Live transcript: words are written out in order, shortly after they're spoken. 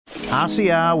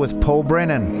RCR with Paul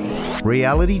Brennan,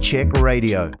 Reality Check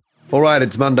Radio. All right,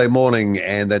 it's Monday morning,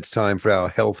 and that's time for our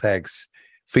Health Hacks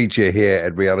feature here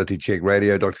at Reality Check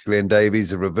Radio. Dr. Glenn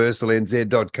Davies of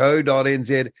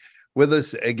reversalnz.co.nz with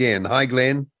us again. Hi,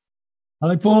 Glenn.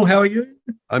 Hello, Paul. How are you?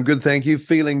 I'm good, thank you.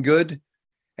 Feeling good.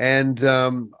 And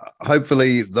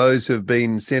hopefully those who've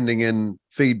been sending in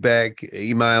feedback,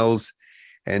 emails,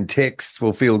 and texts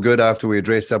will feel good after we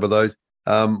address some of those.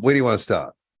 Where do you want to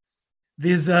start?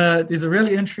 There's a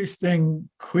really interesting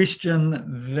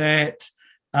question that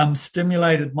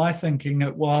stimulated my thinking.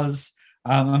 It was,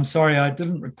 I'm sorry, I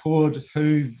didn't record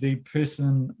who the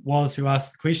person was who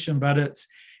asked the question, but it's,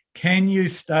 can you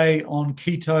stay on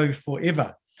keto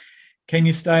forever? Can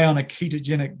you stay on a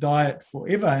ketogenic diet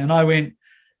forever? And I went,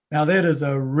 now that is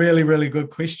a really, really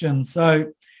good question.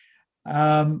 So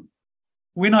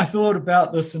when I thought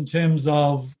about this in terms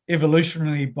of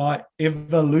evolutionary biology,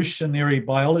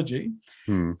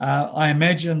 I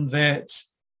imagine that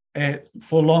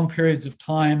for long periods of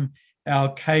time,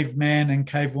 our caveman and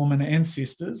cavewoman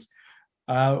ancestors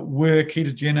were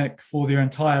ketogenic for their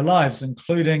entire lives,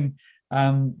 including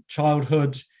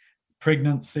childhood,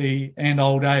 pregnancy, and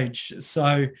old age.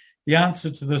 So the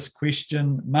answer to this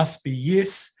question must be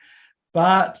yes.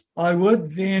 But I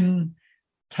would then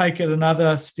take it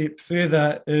another step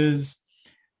further is,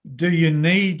 do you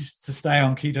need to stay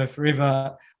on keto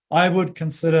forever? I would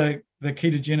consider the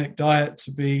ketogenic diet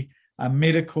to be a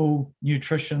medical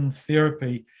nutrition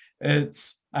therapy.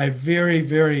 It's a very,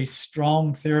 very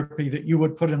strong therapy that you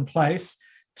would put in place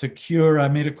to cure a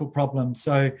medical problem.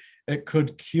 So it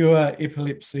could cure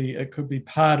epilepsy. It could be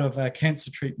part of a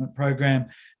cancer treatment program.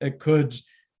 It could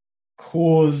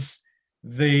cause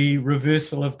the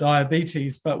reversal of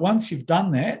diabetes. But once you've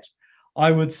done that, I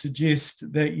would suggest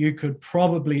that you could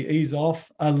probably ease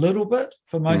off a little bit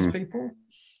for most people.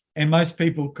 And most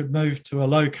people could move to a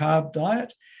low carb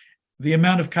diet. The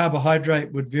amount of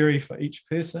carbohydrate would vary for each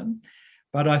person,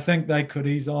 but I think they could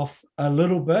ease off a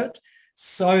little bit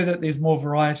so that there's more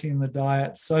variety in the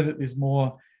diet, so that there's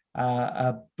more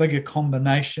a bigger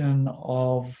combination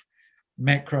of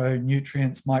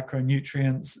macronutrients,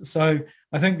 micronutrients. So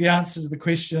I think the answer to the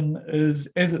question is,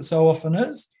 as it so often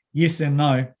is, yes and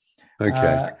no.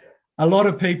 Okay. A lot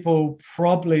of people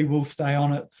probably will stay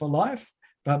on it for life,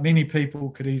 but many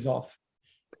people could ease off.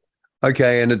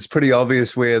 Okay, and it's pretty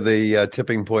obvious where the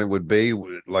tipping point would be.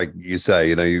 Like you say,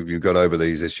 you've got over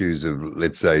these issues of,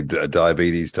 let's say,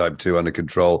 diabetes type 2 under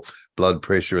control, blood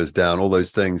pressure is down, all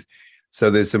those things. So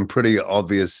there's some pretty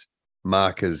obvious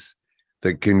markers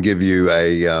that can give you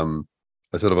a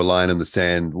sort of a line in the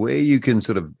sand where you can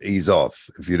sort of ease off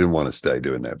if you didn't want to stay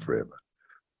doing that forever.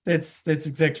 That's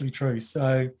exactly true.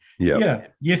 So yeah,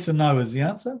 yes and no is the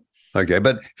answer. Okay,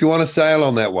 but if you want to sail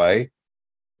on that way,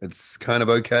 it's kind of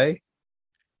okay.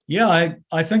 Yeah,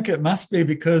 I think it must be,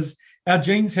 because our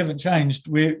genes haven't changed.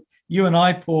 You and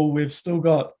I, Paul, we've still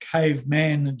got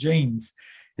caveman genes.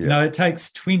 Yeah. It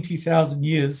takes 20,000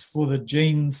 years for the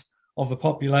genes of the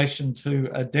population to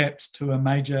adapt to a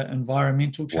major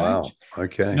environmental change. Wow,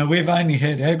 okay. We've only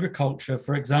had agriculture,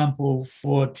 for example,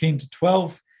 for 10 to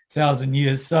 12,000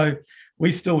 years. So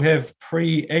we still have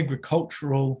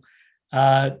pre-agricultural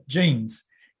genes.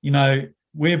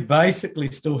 We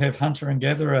basically still have hunter and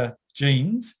gatherer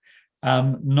genes,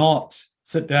 not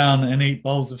sit down and eat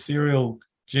bowls of cereal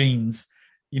genes.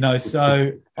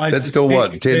 So that's still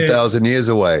what, 10,000 years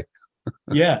away.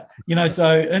 Yeah.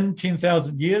 So in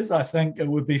 10,000 years, I think it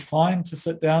would be fine to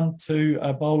sit down to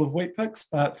a bowl of Wheat Bix,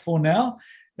 but for now,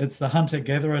 it's the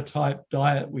hunter-gatherer type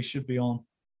diet we should be on.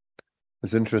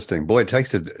 That's interesting. Boy, it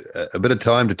takes a bit of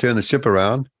time to turn the ship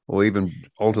around or even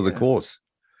alter the course.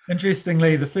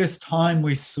 Interestingly, the first time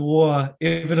we saw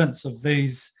evidence of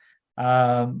these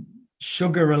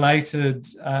sugar-related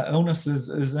illnesses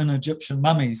is in Egyptian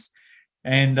mummies.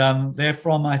 And they're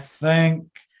from, I think,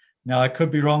 now I could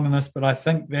be wrong on this, but I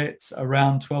think that's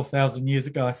around 12,000 years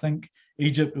ago. I think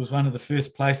Egypt was one of the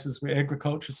first places where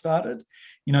agriculture started.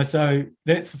 So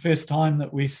that's the first time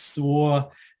that we saw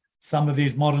some of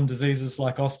these modern diseases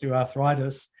like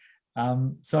osteoarthritis.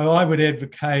 So I would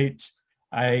advocate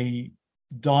a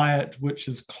diet which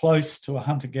is close to a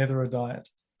hunter-gatherer diet.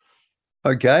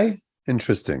 Okay,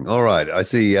 interesting. All right, I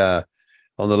see on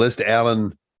the list,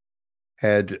 Alan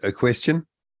had a question.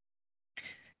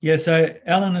 Yeah, so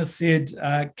Alan has said,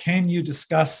 can you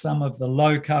discuss some of the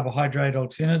low carbohydrate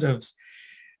alternatives?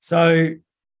 So,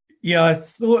 yeah, I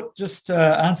thought just to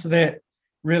answer that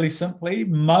really simply,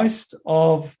 most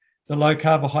of the low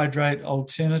carbohydrate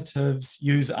alternatives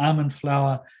use almond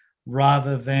flour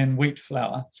rather than wheat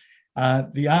flour.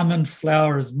 The almond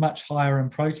flour is much higher in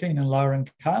protein and lower in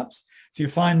carbs. So you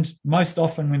find most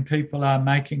often when people are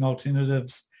making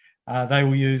alternatives, they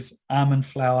will use almond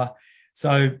flour.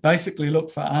 So basically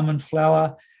look for almond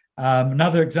flour.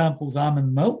 Another example is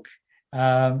almond milk.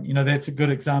 That's a good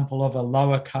example of a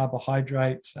lower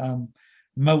carbohydrate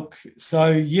milk. So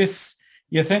yes,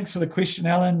 thanks for the question,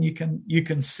 Alan. You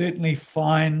can certainly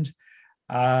find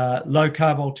low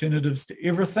carb alternatives to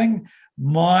everything.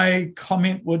 My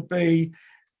comment would be,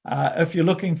 if you're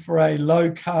looking for a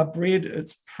low carb bread,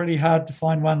 it's pretty hard to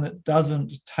find one that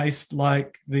doesn't taste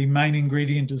like the main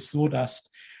ingredient is sawdust.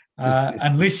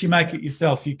 Unless you make it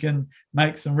yourself. You can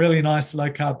make some really nice low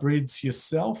carb breads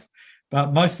yourself,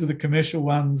 but most of the commercial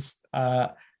ones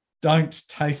don't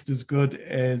taste as good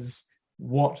as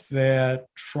what they're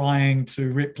trying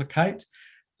to replicate.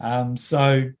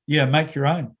 Make your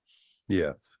own.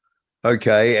 Yeah.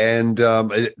 Okay. And all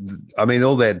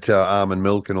that almond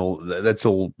milk and all that's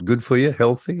all good for you,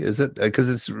 healthy, is it? Because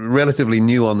it's relatively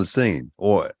new on the scene.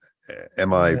 Or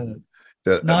am I?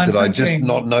 Did I just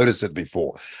not notice it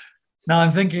before? No,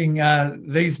 I'm thinking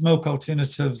these milk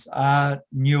alternatives are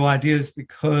new ideas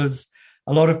because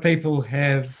a lot of people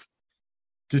have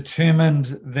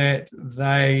determined that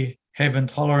they have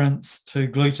intolerance to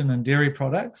gluten and dairy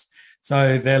products.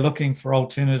 So they're looking for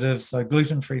alternatives, so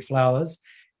gluten-free flours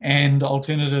and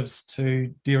alternatives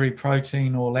to dairy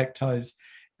protein or lactose.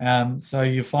 So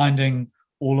you're finding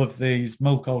all of these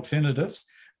milk alternatives,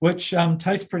 which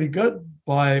taste pretty good.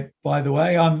 By the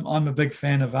way, I'm a big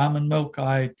fan of almond milk.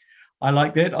 I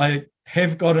like that. I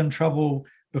have got in trouble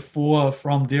before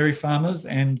from dairy farmers,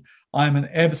 and I'm an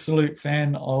absolute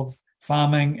fan of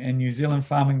farming and New Zealand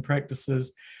farming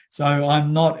practices. So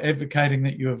I'm not advocating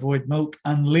that you avoid milk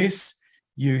unless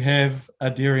you have a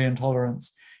dairy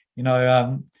intolerance.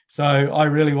 So I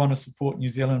really want to support New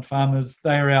Zealand farmers.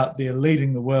 They are out there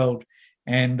leading the world.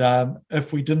 And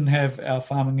if we didn't have our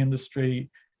farming industry,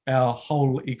 our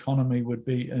whole economy would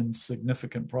be in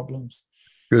significant problems.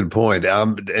 Good point.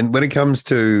 And when it comes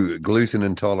to gluten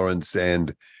intolerance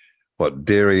and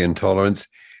dairy intolerance,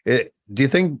 do you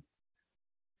think,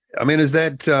 is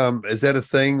that a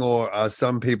thing, or are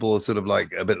some people sort of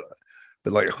like a bit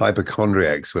like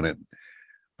hypochondriacs when it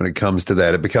comes to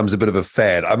that? It becomes a bit of a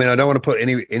fad. I don't want to put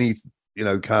any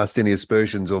cast any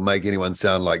aspersions or make anyone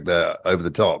sound like they're over the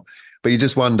top, but you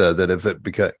just wonder that if it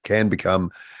can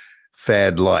become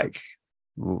fad-like.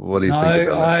 What do you think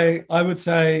about that? I would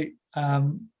say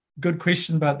good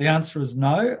question, but the answer is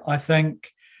no. I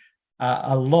think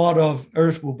a lot of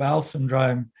irritable bowel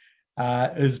syndrome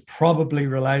is probably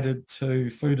related to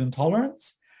food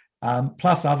intolerance,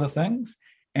 plus other things.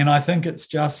 And I think it's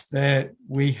just that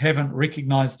we haven't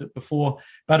recognized it before,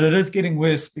 but it is getting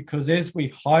worse because as we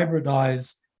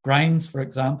hybridize grains, for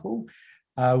example,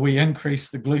 we increase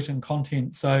the gluten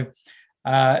content. So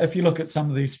if you look at some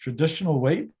of these traditional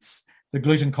wheats, the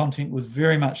gluten content was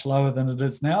very much lower than it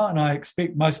is now. And I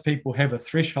expect most people have a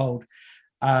threshold.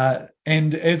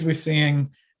 And as we're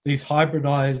seeing these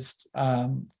hybridized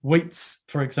wheats,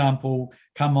 for example,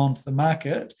 come onto the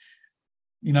market,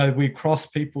 we cross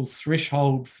people's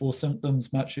threshold for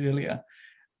symptoms much earlier.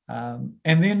 And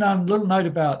then a little note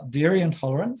about dairy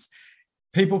intolerance.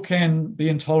 People can be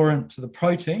intolerant to the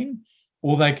protein,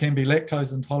 or they can be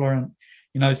lactose intolerant.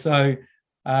 So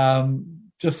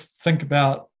just think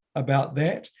about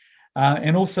that.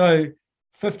 And also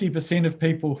 50% of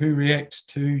people who react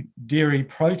to dairy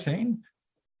protein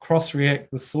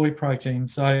cross-react with soy protein.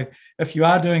 So if you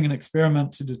are doing an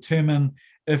experiment to determine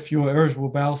if your irritable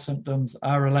bowel symptoms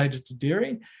are related to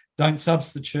dairy, don't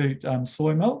substitute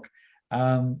soy milk.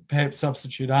 Perhaps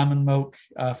substitute almond milk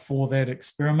for that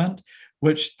experiment,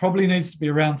 which probably needs to be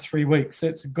around 3 weeks.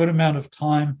 That's a good amount of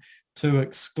time to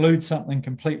exclude something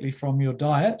completely from your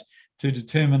diet to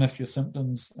determine if your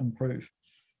symptoms improve.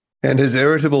 And has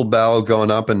irritable bowel gone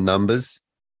up in numbers?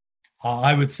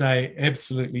 I would say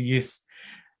absolutely yes.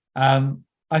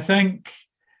 I think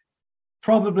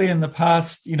probably in the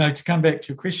past, to come back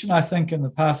to your question, I think in the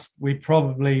past we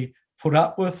probably put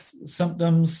up with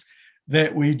symptoms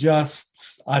that we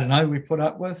put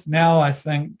up with. Now I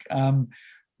think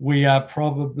we are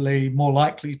probably more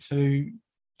likely to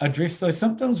address those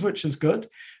symptoms, which is good,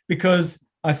 because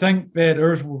I think that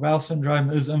irritable bowel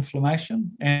syndrome is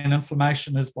inflammation, and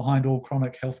inflammation is behind all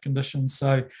chronic health conditions.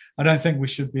 So I don't think we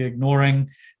should be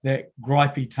ignoring that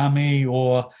gripey tummy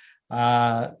or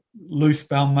loose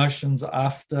bowel motions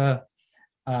after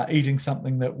eating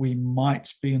something that we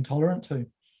might be intolerant to.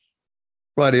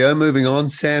 Rightio, moving on.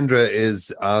 Sandra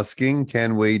is asking,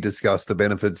 can we discuss the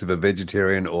benefits of a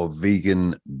vegetarian or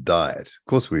vegan diet? Of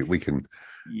course, we can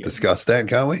discuss that,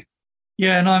 can't we?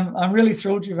 Yeah, and I'm really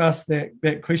thrilled you've asked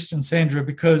that question, Sandra,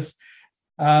 because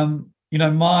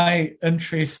my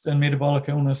interest in metabolic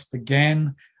illness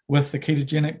began with the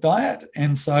ketogenic diet,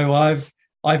 and so I've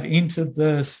entered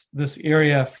this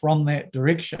area from that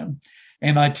direction,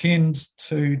 and I tend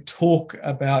to talk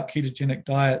about ketogenic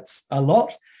diets a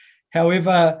lot.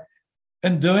 However,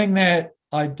 in doing that,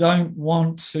 I don't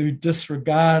want to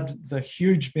disregard the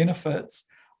huge benefits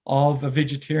of a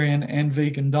vegetarian and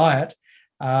vegan diet.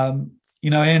 And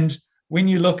when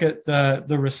you look at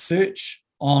the research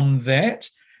on that,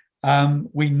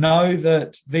 we know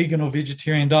that vegan or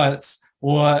vegetarian diets,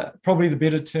 or probably the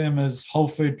better term is whole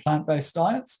food plant-based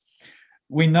diets,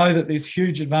 we know that there's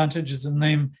huge advantages in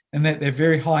them and that they're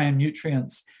very high in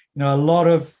nutrients. A lot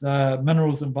of the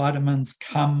minerals and vitamins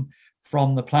come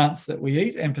from the plants that we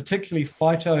eat, and particularly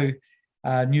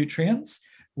phytonutrients,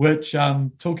 which,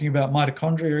 talking about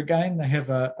mitochondria again, they have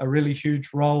a really huge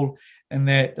role in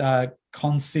that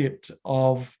concept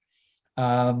of,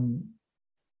 I'm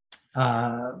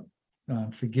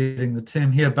forgetting the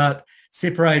term here, but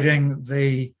separating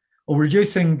or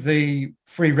reducing the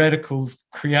free radicals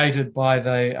created by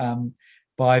the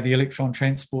electron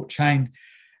transport chain.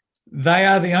 They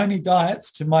are the only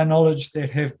diets, to my knowledge, that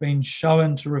have been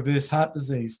shown to reverse heart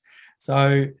disease.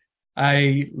 So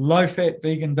a low-fat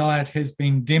vegan diet has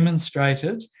been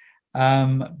demonstrated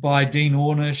by Dean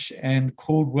Ornish and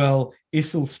Caldwell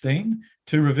Esselstyn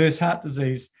to reverse heart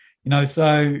disease.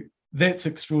 So that's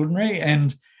extraordinary.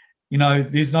 And,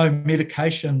 there's no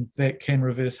medication that can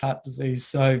reverse heart disease.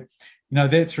 So,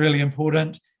 that's really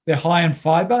important. They're high in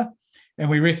fiber, and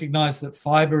we recognize that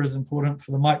fiber is important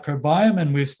for the microbiome.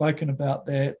 And we've spoken about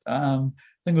that. I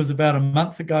think it was about a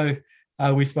month ago.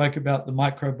 We spoke about the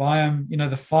microbiome.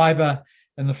 The fiber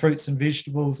in the fruits and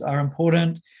vegetables are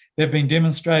important. They've been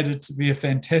demonstrated to be a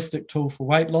fantastic tool for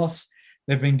weight loss.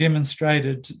 They've been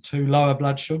demonstrated to lower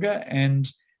blood sugar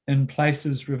and, in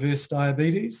places, reverse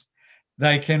diabetes.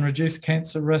 They can reduce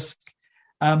cancer risk.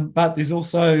 But there's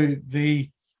also the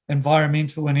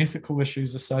environmental and ethical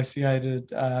issues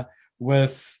associated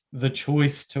with the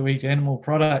choice to eat animal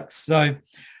products. So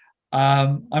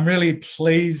I'm really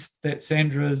pleased that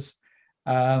Sandra's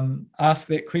asked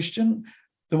that question.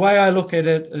 The way I look at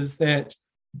it is that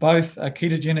both a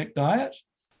ketogenic diet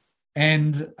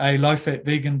and a low-fat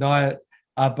vegan diet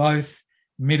are both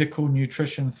medical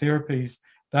nutrition therapies.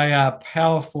 They are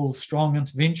powerful, strong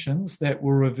interventions that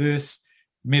will reverse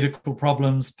medical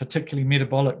problems, particularly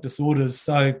metabolic disorders.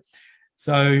 So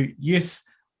yes,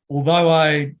 although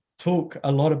I talk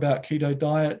a lot about keto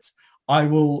diets, I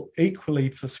will equally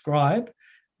prescribe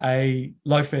a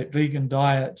low-fat vegan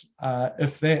diet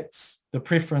if that's the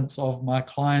preference of my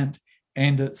client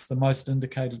and it's the most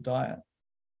indicated diet.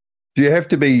 Do you have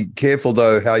to be careful,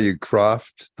 though, how you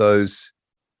craft the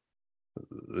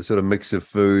sort of mix of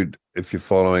food if you're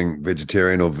following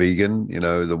vegetarian or vegan,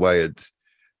 the way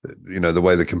the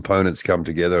way the components come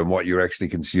together and what you're actually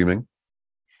consuming?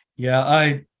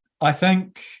 Yeah, I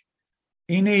think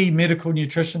any medical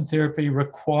nutrition therapy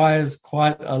requires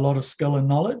quite a lot of skill and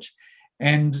knowledge.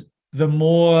 And the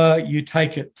more you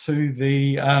take it to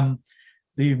the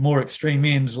more extreme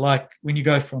end, like when you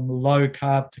go from low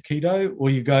carb to keto, or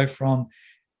you go from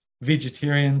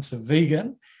vegetarian to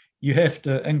vegan, you have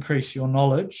to increase your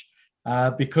knowledge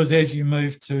because as you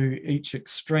move to each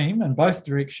extreme in both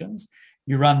directions,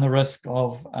 you run the risk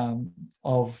of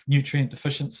nutrient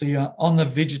deficiency. On the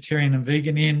vegetarian and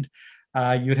vegan end,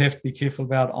 you'd have to be careful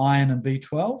about iron and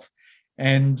B12,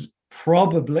 and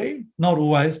probably, not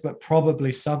always, but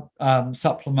probably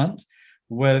supplement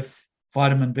with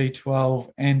vitamin B12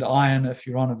 and iron if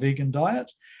you're on a vegan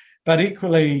diet. But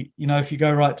equally, if you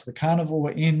go right to the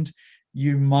carnivore end,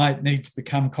 you might need to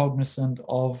become cognizant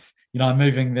of,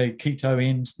 moving the keto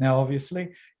end now, obviously,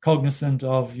 cognizant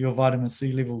of your vitamin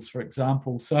C levels, for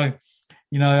example. So,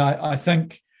 I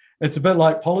think it's a bit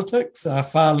like politics,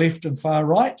 far left and far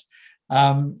right.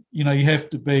 You have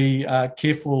to be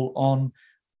careful on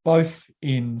both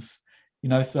ends.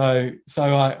 So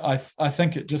I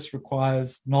think it just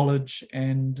requires knowledge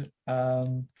and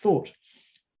thought.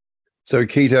 So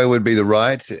keto would be the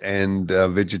right, and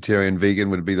vegetarian, vegan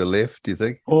would be the left, do you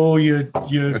think? Oh, you're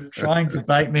trying to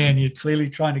bait me, and you're clearly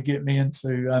trying to get me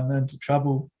into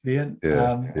trouble there.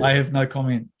 Yeah. I have no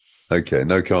comment. Okay,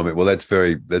 no comment. Well, that's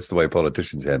the way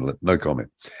politicians handle it. No comment.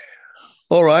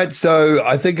 All right. So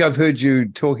I think I've heard you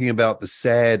talking about the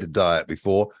SAD diet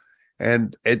before,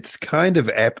 and it's kind of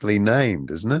aptly named,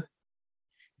 isn't it?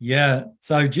 Yeah.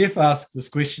 So Jeff asked this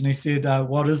question. He said,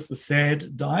 what is the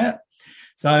SAD diet?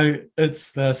 So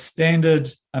it's the Standard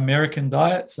American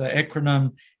Diet, so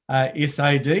acronym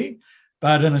SAD.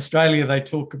 But in Australia, they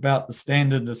talk about the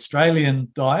standard Australian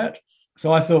diet.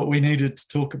 So I thought we needed to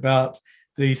talk about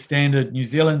the standard New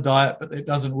Zealand diet, but that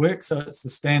doesn't work. So it's the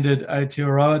standard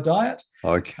Aotearoa diet.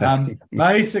 Okay.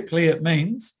 Basically, it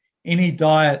means any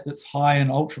diet that's high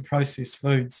in ultra-processed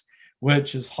foods,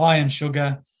 which is high in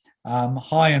sugar,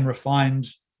 high in refined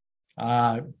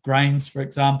grains, for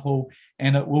example,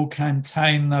 and it will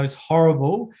contain those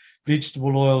horrible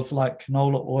vegetable oils like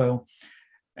canola oil.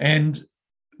 And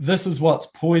this is what's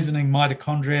poisoning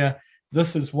mitochondria.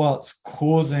 This is what's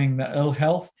causing the ill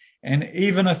health. And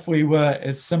even if we were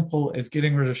as simple as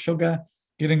getting rid of sugar,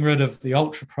 getting rid of the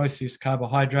ultra-processed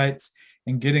carbohydrates,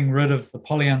 and getting rid of the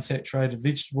polyunsaturated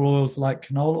vegetable oils like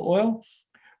canola oil,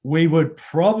 we would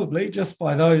probably, just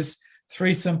by those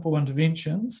 3 simple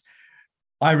interventions,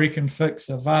 I reckon fix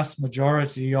a vast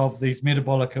majority of these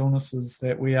metabolic illnesses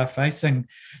that we are facing.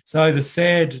 So the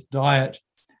SAD diet,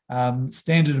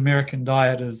 standard American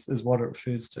diet, is what it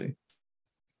refers to.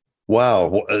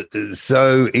 Wow.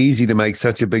 So easy to make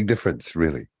such a big difference,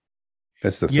 really.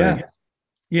 That's the thing.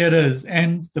 Yeah, it is.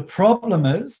 And the problem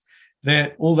is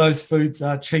that all those foods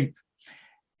are cheap.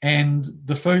 And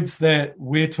the foods that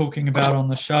we're talking about on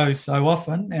the show so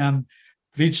often,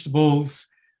 vegetables,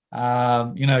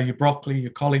 your broccoli,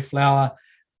 your cauliflower,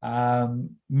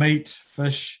 meat,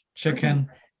 fish, chicken,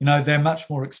 they're much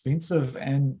more expensive,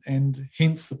 and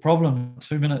hence the problem.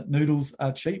 2-minute noodles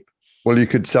are cheap. Well, you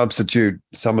could substitute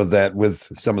some of that with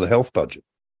some of the health budget.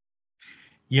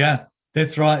 Yeah,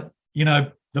 that's right.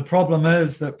 The problem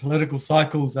is that political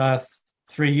cycles are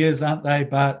 3 years, aren't they?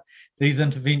 But these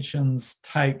interventions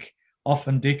take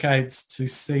often decades to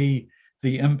see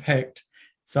the impact.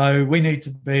 So we need to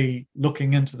be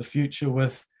looking into the future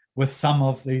with some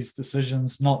of these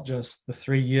decisions, not just the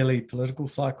 3-yearly political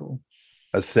cycle.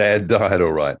 A SAD diet,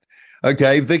 all right.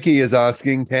 Okay, Vicky is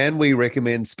asking, can we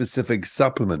recommend specific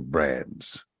supplement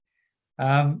brands?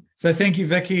 So thank you,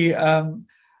 Vicky.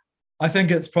 I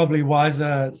think it's probably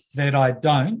wiser that I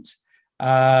don't.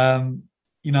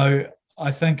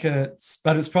 I think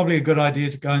it's probably a good idea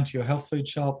to go into your health food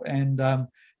shop and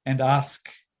ask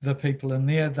the people in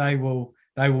there. They will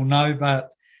know.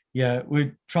 But yeah,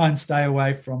 we try and stay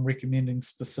away from recommending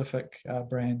specific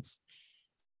brands.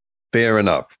 Fair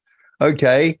enough.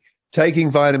 Okay, taking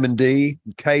vitamin D,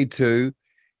 K2,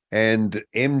 and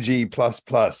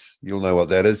Mg++, you'll know what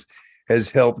that is, has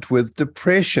helped with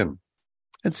depression.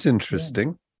 It's interesting.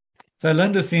 Yeah. So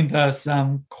Linda sent us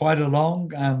quite a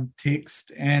long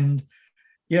text, and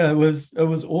yeah, it was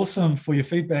awesome for your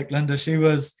feedback, Linda. She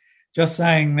was just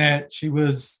saying that she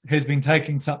has been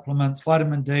taking supplements,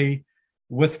 vitamin D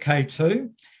with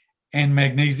K2 and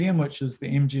magnesium, which is the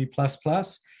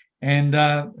Mg++, and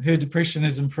her depression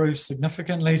has improved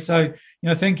significantly. So,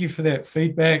 thank you for that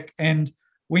feedback. And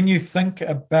when you think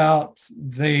about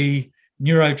the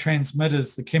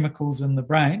neurotransmitters, the chemicals in the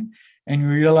brain, and you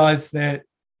realize that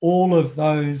all of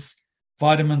those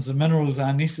vitamins and minerals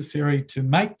are necessary to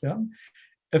make them,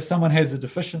 if someone has a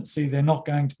deficiency, they're not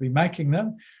going to be making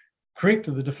them. Correct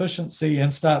the deficiency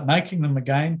and start making them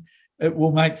again, it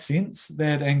will make sense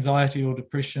that anxiety or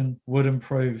depression would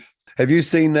improve. Have you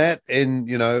seen that in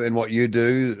what you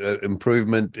do,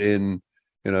 improvement in,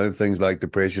 things like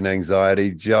depression,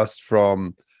 anxiety, just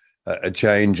from a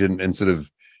change in sort of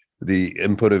the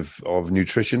input of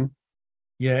nutrition?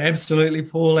 Yeah, absolutely,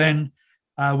 Paul. And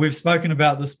we've spoken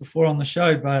about this before on the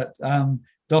show, but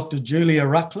Dr. Julia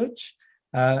Ruckledge,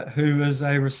 who is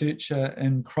a researcher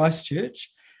in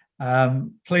Christchurch,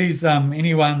 please,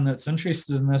 anyone that's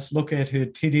interested in this, look at her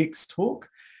TEDx talk.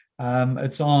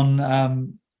 It's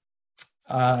on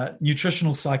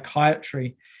nutritional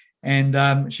psychiatry,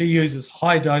 and she uses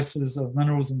high doses of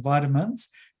minerals and vitamins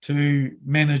to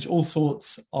manage all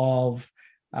sorts of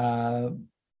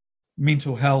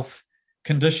mental health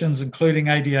conditions, including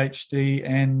ADHD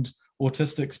and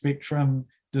autistic spectrum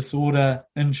disorder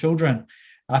in children.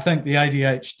 I think the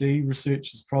ADHD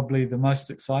research is probably the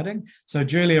most exciting. So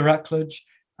Julia Ruckledge,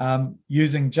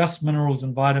 using just minerals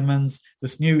and vitamins,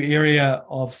 this new area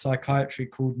of psychiatry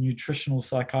called nutritional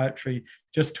psychiatry,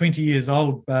 just 20 years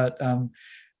old, but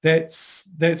that's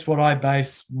what I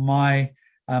base my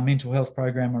mental health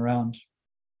program around.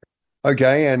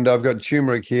 Okay, and I've got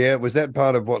turmeric here. Was that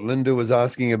part of what Linda was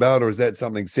asking about, or is that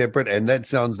something separate? And that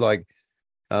sounds like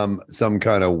some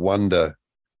kind of wonder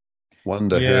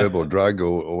herb or drug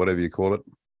or whatever you call it.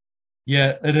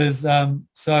 Yeah, it is.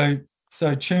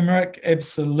 So turmeric,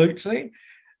 absolutely.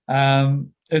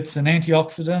 It's an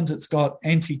antioxidant. It's got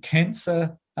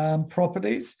anti-cancer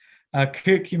properties.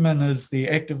 Curcumin is the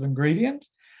active ingredient.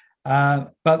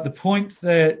 But the point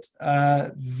that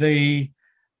the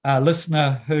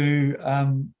listener who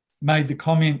made the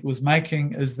comment was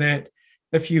making is that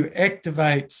if you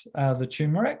activate the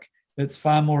turmeric, it's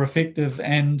far more effective.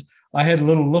 And I had a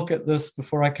little look at this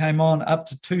before I came on, up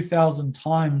to 2,000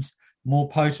 times more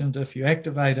potent if you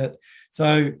activate it.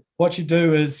 So what you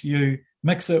do is you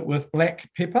mix it with black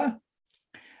pepper,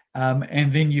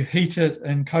 and then you heat it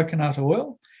in coconut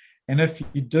oil. And if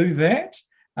you do that,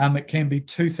 it can be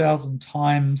 2,000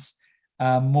 times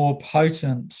more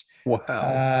potent.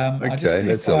 Wow. Okay,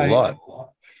 that's a lot.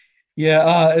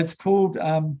 Yeah, it's called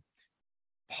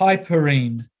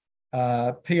piperine.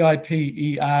 Piperine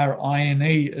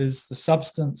is the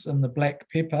substance in the black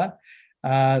pepper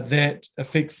that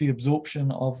affects the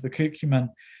absorption of the curcumin.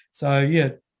 So yeah,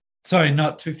 sorry,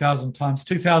 not 2,000 times,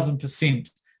 2,000%.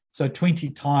 So 20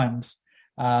 times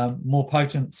more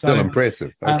potent. So, still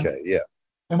impressive. Okay, yeah.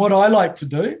 And what I like to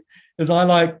do is I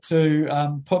like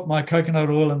to put my coconut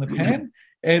oil in the pan,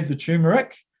 add the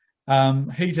turmeric,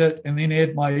 heat it, and then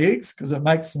add my eggs because it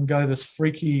makes them go this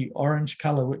freaky orange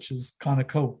color, which is kind of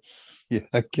cool. Yeah,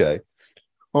 okay.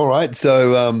 All right.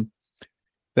 So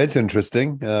that's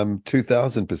interesting.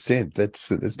 2,000%.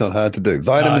 That's not hard to do.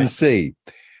 Vitamin C.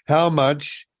 How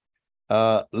much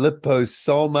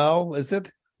liposomal is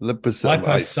it?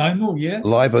 Liposomal, yeah.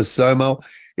 Liposomal.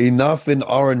 Enough in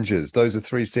oranges. Those are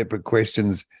three separate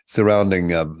questions surrounding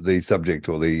the subject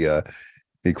or the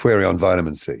query on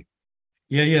vitamin C.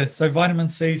 Yeah. So vitamin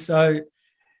C. So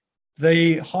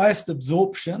the highest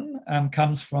absorption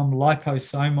comes from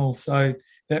liposomal. So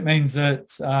that means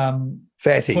it's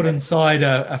fatty, put inside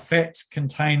a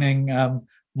fat-containing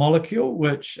molecule,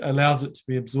 which allows it to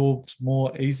be absorbed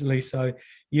more easily. So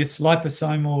yes,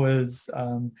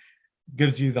 liposomal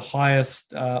gives you the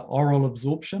highest oral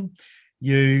absorption.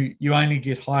 You only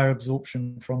get higher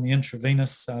absorption from the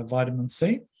intravenous vitamin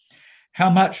C. How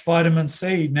much vitamin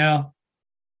C? Now,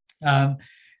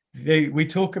 we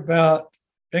talk about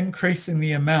increasing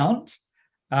the amount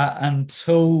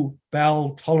until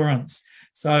bowel tolerance.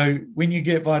 So when you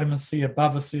get vitamin C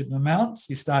above a certain amount,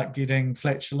 you start getting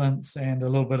flatulence and a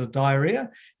little bit of diarrhea,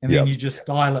 and then you just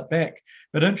dial it back.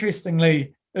 But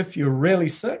interestingly, if you're really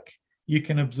sick, you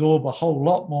can absorb a whole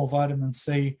lot more vitamin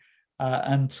C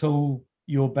until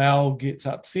your bowel gets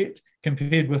upset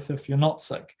compared with if you're not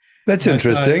sick. That's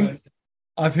interesting. So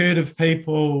I've heard of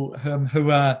people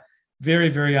who are very,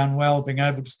 very unwell being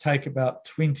able to take about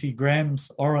 20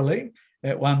 grams orally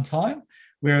at one time,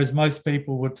 whereas most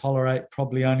people would tolerate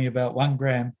probably only about 1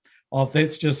 gram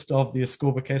that's just of the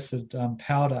ascorbic acid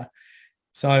powder.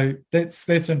 So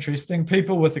that's interesting.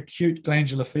 People with acute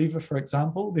glandular fever, for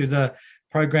example, there's a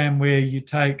program where you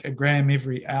take 1 gram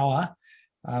every hour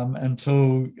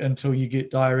until you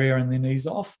get diarrhea and then ease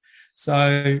off.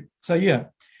 So yeah.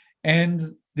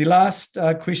 And the last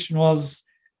question was,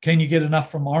 can you get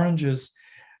enough from oranges?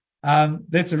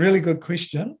 That's a really good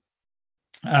question.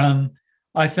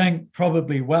 I think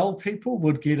probably well people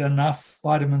would get enough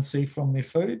vitamin C from their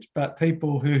food, but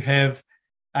people who have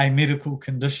a medical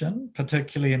condition,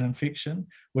 particularly an infection,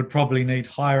 would probably need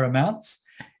higher amounts.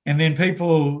 And then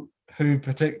people who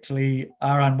particularly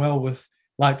are unwell with,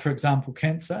 like, for example,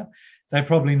 cancer, they're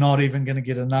probably not even going to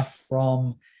get enough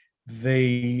from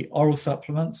the oral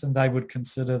supplements, and they would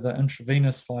consider the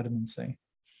intravenous vitamin C.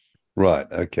 Right.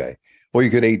 Okay. Or you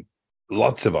could eat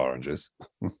lots of oranges.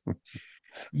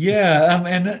 Yeah.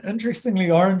 And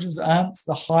interestingly, oranges aren't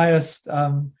the highest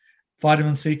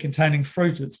vitamin C containing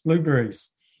fruit. It's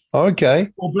blueberries. Okay.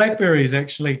 Or blackberries,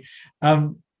 actually.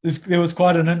 There was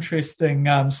quite an interesting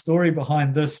story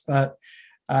behind this, but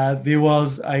there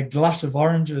was a glut of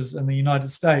oranges in the United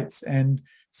States. And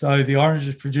so the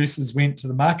orange producers went to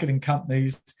the marketing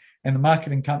companies, and the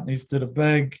marketing companies did a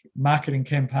big marketing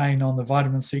campaign on the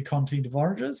vitamin C content of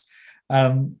oranges.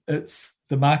 It's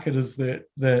the marketers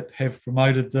that have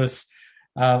promoted this.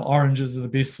 Oranges are the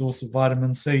best source of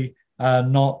vitamin C,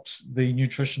 not the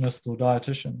nutritionists or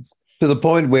dietitians. To the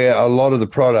point where a lot of the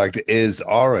product is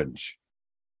orange.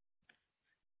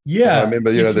 Yeah. I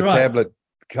remember, the tablet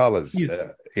colors,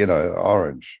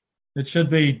 orange. It should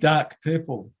be dark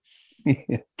purple.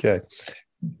 Okay.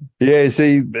 Yeah,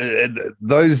 see,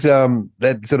 those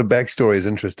that sort of backstory is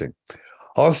interesting.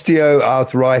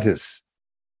 Osteoarthritis,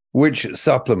 which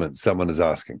supplement, someone is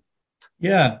asking?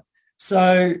 Yeah.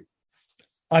 So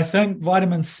I think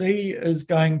vitamin C is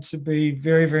going to be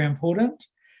very, very important.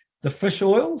 The fish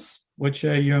oils, which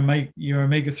are your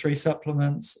omega-3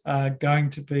 supplements, are going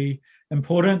to be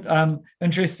important.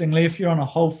 Interestingly, if you're on a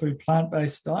whole food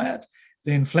plant-based diet,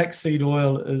 then flaxseed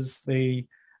oil is the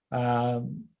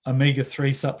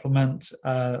omega-3 supplement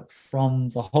from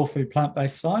the whole food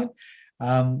plant-based side,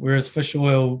 whereas fish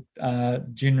oil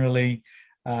generally,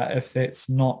 if that's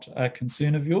not a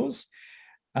concern of yours.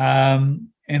 And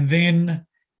then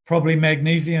probably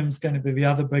magnesium is going to be the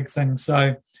other big thing.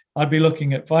 So I'd be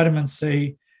looking at vitamin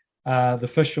C, the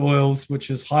fish oils, which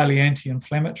is highly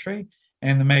anti-inflammatory,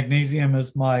 and the magnesium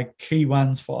is my key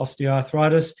ones for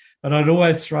osteoarthritis. But I'd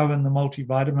always throw in the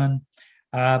multivitamin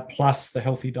plus the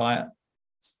healthy diet.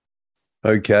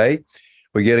 Okay,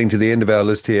 we're getting to the end of our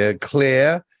list here.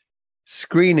 Claire,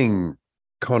 screening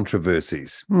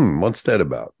controversies. What's that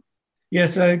about? Yeah,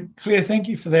 so Claire, thank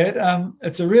you for that.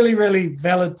 It's a really, really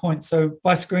valid point. So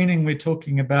by screening, we're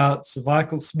talking about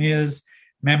cervical smears,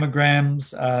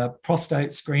 mammograms,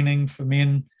 prostate screening for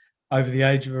men over the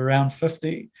age of around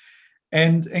 50.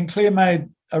 And Claire made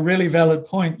a really valid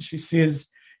point. She says,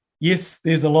 yes,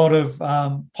 there's a lot of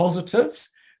positives,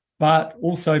 but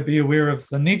also be aware of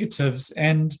the negatives.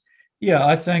 And yeah,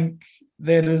 I think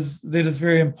that is a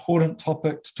very important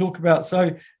topic to talk about.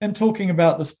 So in talking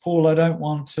about this, Paul, I don't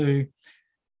want to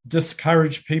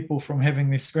discourage people from having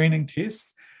their screening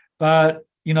tests, but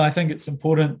I think it's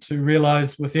important to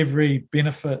realize with every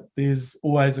benefit, there's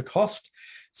always a cost.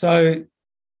 So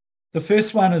the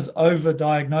first one is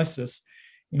overdiagnosis.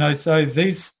 So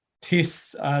these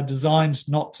tests are designed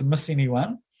not to miss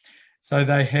anyone. So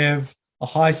they have a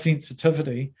high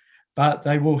sensitivity, but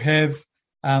they will have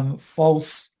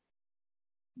false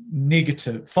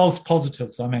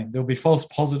positives. There'll be false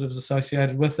positives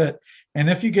associated with it. And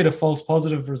if you get a false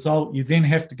positive result, you then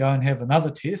have to go and have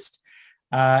another test,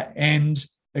 and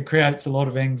it creates a lot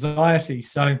of anxiety.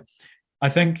 So I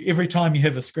think every time you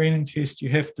have a screening test, you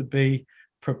have to be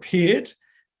prepared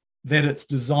that it's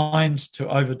designed to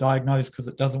overdiagnose because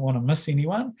it doesn't want to miss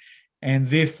anyone. And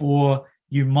therefore,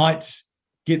 you might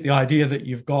get the idea that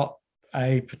you've got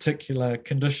a particular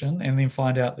condition and then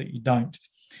find out that you don't.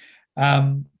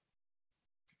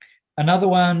 Another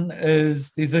one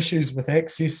is there's issues with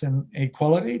access and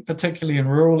equality, particularly in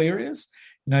rural areas.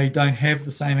 You don't have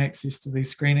the same access to these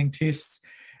screening tests.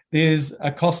 There's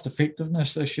a cost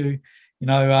effectiveness issue.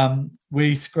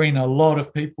 We screen a lot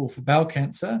of people for bowel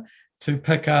cancer to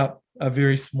pick up a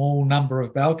very small number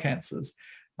of bowel cancers.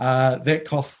 That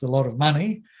costs a lot of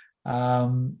money.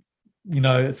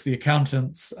 It's the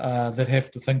accountants that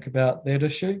have to think about that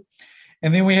issue.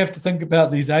 And then we have to think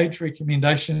about these age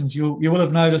recommendations. You will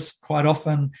have noticed quite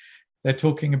often they're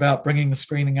talking about bringing the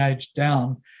screening age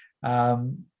down,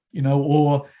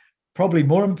 or probably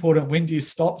more important, when do you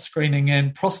stop screening?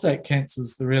 And prostate cancer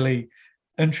is the really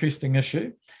interesting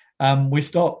issue. We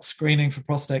stop screening for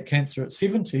prostate cancer at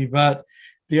 70, but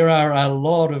there are a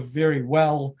lot of very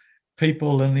well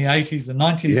people in the 80s and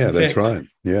 90s. Yeah, in that's fact, right.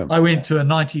 Yeah, I went to a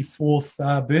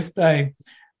 94th birthday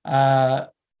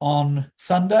on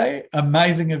Sunday,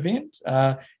 amazing event.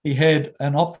 He had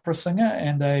an opera singer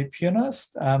and a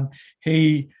pianist.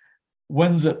 He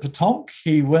wins at petanque,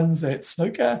 he wins at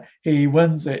snooker, he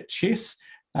wins at chess,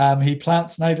 he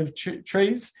plants native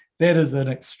trees. That is an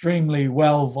extremely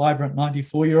well, vibrant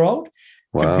 94-year-old,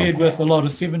 compared with a lot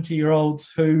of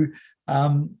 70-year-olds who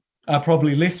are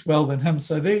probably less well than him.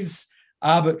 So these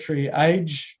arbitrary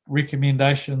age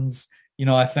recommendations,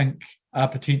 I think are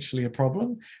potentially a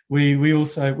problem. We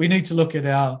need to look at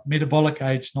our metabolic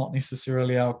age, not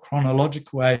necessarily our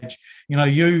chronological age.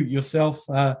 You yourself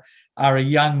are a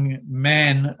young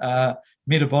man,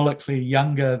 metabolically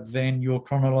younger than your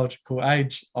chronological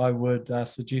age, I would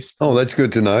suggest. Oh, that's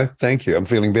good to know. Thank you. I'm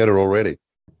feeling better already.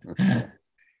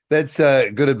 That's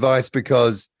good advice,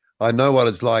 because I know what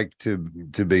it's like to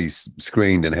be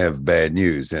screened and have bad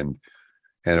news, and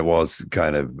it was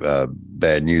kind of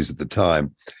bad news at the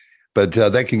time. But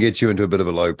that can get you into a bit of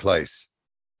a low place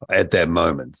at that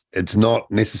moment. It's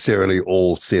not necessarily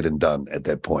all said and done at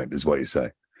that point, is what you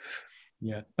say.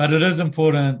 Yeah, but it is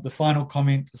important, the final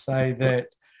comment, to say that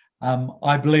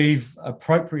I believe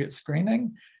appropriate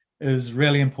screening is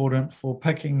really important for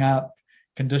picking up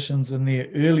conditions in their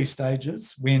early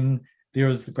stages when there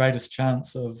is the greatest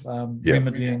chance of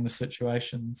remedying the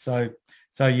situation. So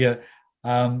yeah,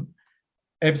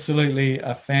 absolutely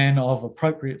a fan of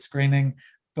appropriate screening,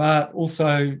 but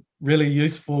also really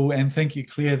useful. And thank you,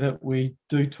 Claire, that we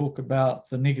do talk about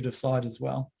the negative side as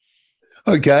well.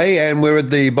 Okay, and we're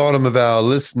at the bottom of our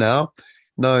list now.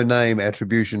 No name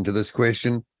attribution to this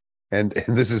question. And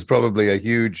this is probably a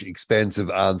huge, expansive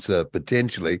answer,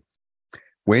 potentially.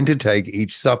 When to take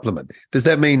each supplement? Does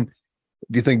that mean,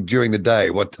 do you think during the day?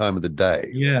 What time of the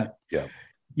day? Yeah.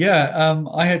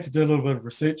 I had to do a little bit of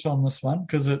research on this one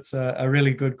because it's a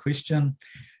really good question.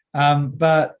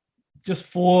 But just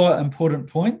 4 important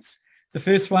points. The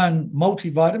first one,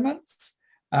 multivitamins,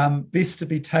 best to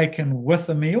be taken with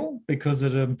a meal because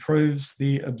it improves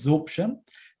the absorption,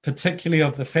 particularly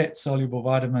of the fat-soluble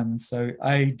vitamins, so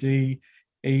A, D,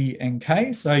 E, and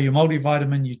K. So your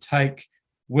multivitamin you take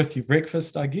with your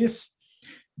breakfast, I guess.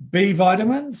 B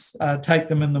vitamins, take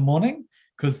them in the morning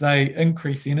because they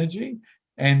increase energy,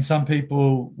 and some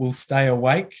people will stay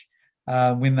awake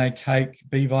when they take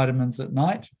B vitamins at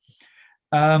night.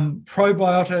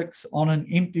 Probiotics on an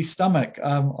empty stomach.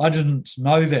 I didn't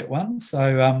know that one.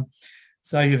 So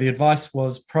the advice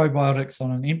was probiotics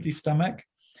on an empty stomach,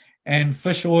 and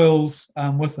fish oils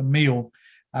with a meal.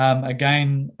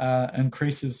 Again,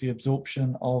 increases the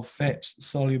absorption of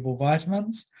fat-soluble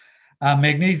vitamins.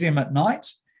 Magnesium at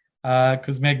night,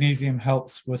 because magnesium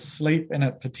helps with sleep and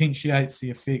it potentiates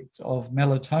the effect of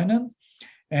melatonin.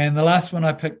 And the last one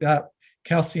I picked up,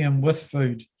 calcium with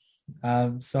food.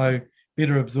 So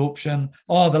better absorption.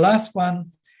 Oh, the last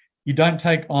one, you don't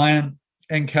take iron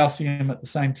and calcium at the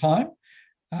same time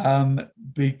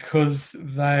because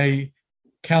they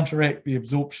counteract the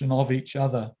absorption of each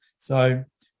other. So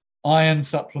iron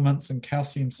supplements and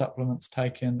calcium supplements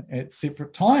taken at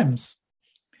separate times.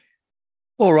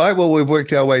 All right. Well, we've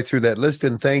worked our way through that list,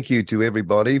 and thank you to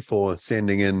everybody for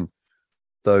sending in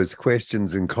those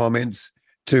questions and comments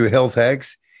to Health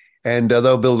Hacks, and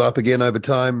they'll build up again over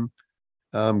time,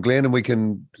 Glenn, and we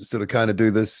can sort of kind of do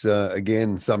this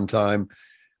again sometime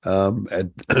at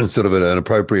sort of an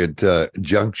appropriate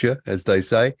juncture, as they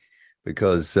say,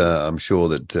 because I'm sure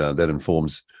that that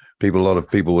informs people. A lot of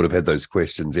people would have had those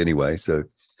questions anyway, so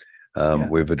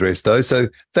we've addressed those. So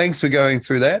thanks for going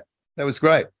through that. That was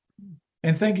great.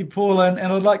 And thank you, Paul. And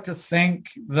I'd like to thank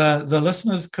the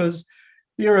listeners, because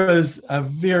there is a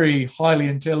very highly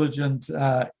intelligent,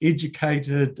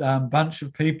 educated bunch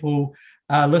of people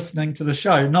listening to the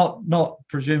show, not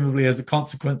presumably as a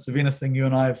consequence of anything you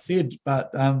and I have said,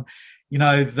 but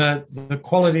the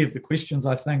quality of the questions,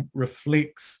 I think,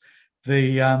 reflects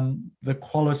the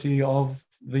quality of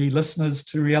the listeners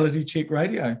to Reality Check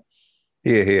Radio.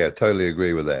 Yeah, totally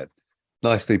agree with that.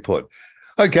 Nicely put.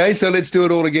 Okay, so let's do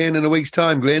it all again in a week's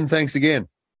time, Glenn. Thanks again.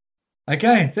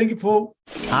 Okay, thank you, Paul.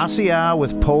 RCR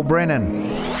with Paul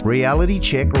Brennan, Reality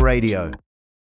Check Radio.